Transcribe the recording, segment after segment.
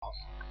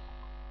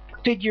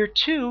Figure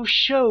 2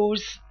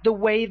 shows the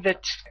way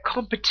that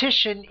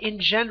competition in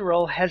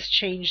general has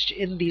changed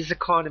in these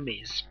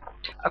economies.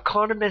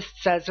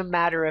 Economists, as a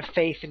matter of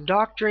faith and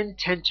doctrine,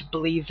 tend to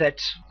believe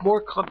that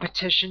more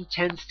competition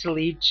tends to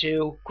lead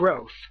to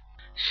growth.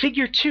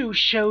 Figure 2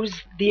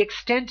 shows the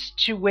extent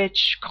to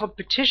which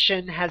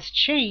competition has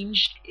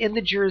changed in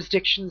the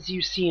jurisdictions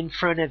you see in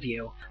front of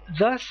you.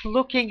 Thus,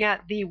 looking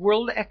at the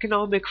World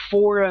Economic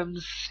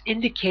Forum's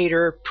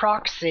indicator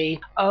proxy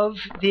of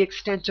the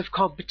extent of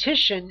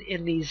competition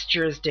in these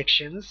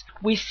jurisdictions,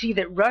 we see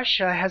that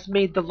Russia has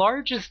made the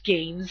largest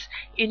gains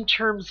in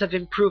terms of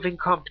improving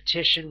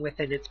competition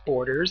within its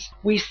borders.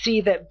 We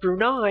see that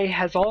Brunei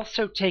has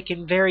also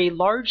taken very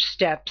large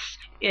steps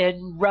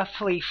in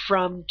roughly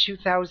from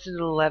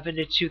 2011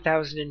 to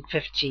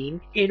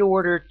 2015 in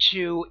order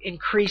to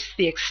increase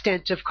the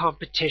extent of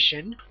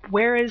competition,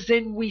 whereas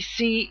we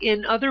see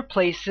in other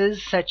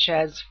places such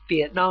as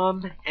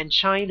Vietnam and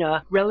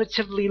China,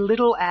 relatively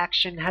little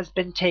action has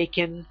been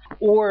taken,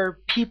 or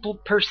people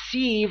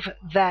perceive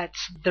that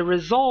the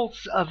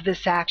results of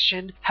this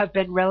action have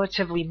been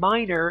relatively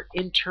minor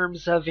in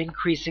terms of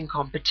increasing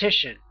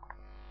competition.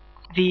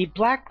 The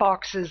black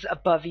boxes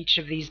above each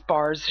of these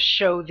bars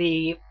show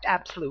the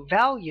absolute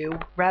value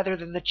rather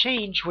than the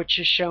change, which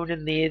is shown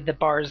in the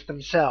bars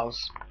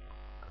themselves.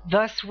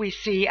 Thus, we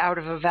see out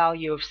of a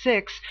value of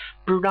 6,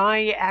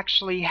 Brunei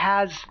actually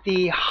has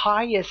the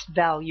highest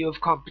value of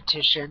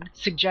competition,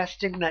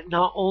 suggesting that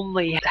not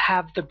only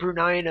have the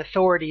Bruneian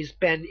authorities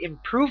been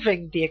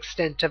improving the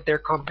extent of their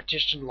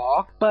competition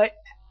law, but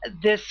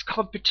this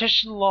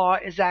competition law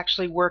is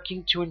actually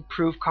working to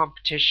improve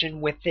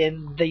competition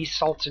within the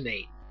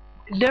Sultanate.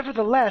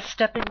 Nevertheless,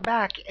 stepping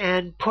back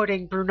and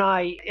putting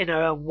Brunei in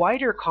a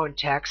wider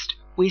context,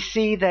 we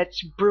see that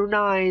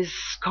Brunei's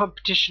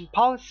competition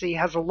policy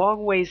has a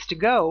long ways to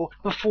go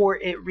before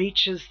it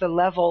reaches the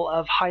level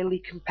of highly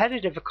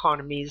competitive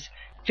economies.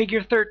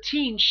 Figure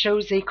 13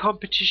 shows a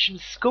competition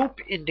scope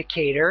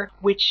indicator,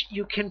 which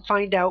you can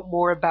find out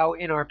more about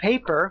in our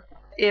paper.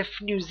 If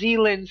New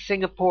Zealand,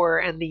 Singapore,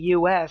 and the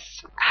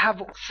US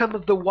have some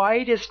of the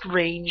widest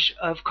range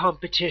of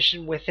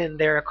competition within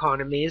their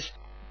economies,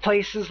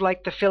 places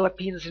like the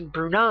Philippines and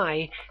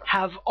Brunei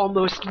have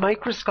almost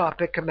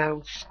microscopic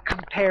amounts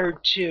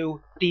compared to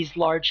these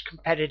large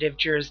competitive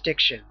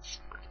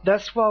jurisdictions.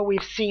 Thus, while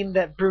we've seen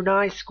that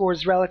Brunei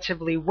scores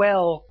relatively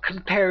well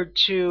compared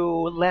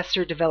to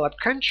lesser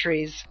developed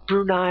countries,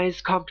 Brunei's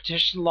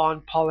competition law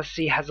and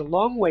policy has a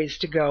long ways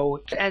to go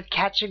at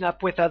catching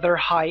up with other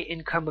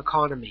high-income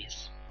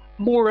economies.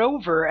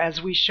 Moreover, as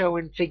we show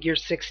in Figure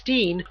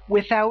 16,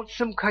 without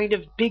some kind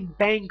of big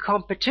bang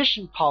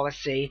competition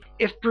policy,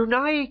 if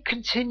Brunei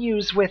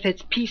continues with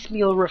its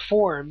piecemeal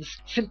reforms,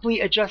 simply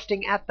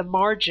adjusting at the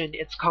margin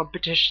its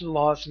competition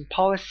laws and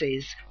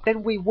policies,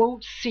 then we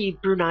won't see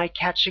Brunei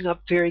catching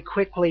up very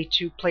quickly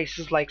to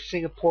places like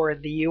Singapore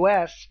and the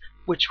US,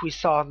 which we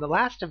saw in the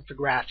last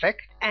infographic,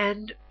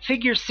 and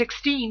Figure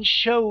 16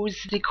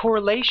 shows the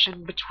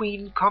correlation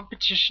between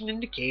competition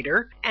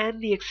indicator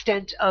and the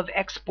extent of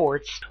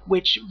exports,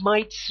 which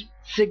might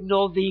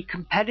signal the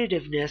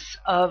competitiveness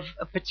of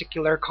a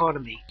particular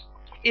economy.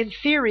 In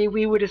theory,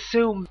 we would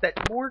assume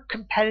that more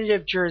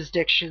competitive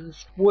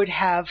jurisdictions would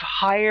have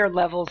higher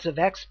levels of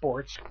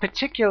exports,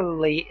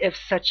 particularly if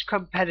such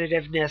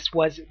competitiveness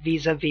was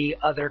vis-a-vis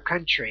other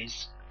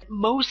countries.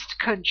 Most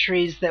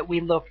countries that we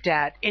looked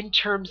at in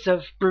terms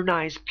of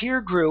Brunei's peer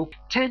group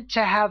tend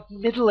to have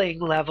middling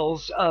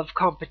levels of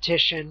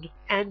competition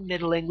and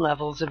middling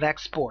levels of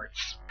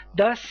exports.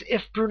 Thus,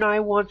 if Brunei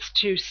wants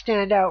to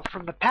stand out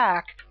from the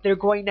pack, they're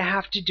going to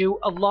have to do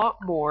a lot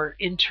more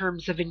in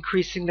terms of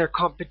increasing their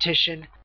competition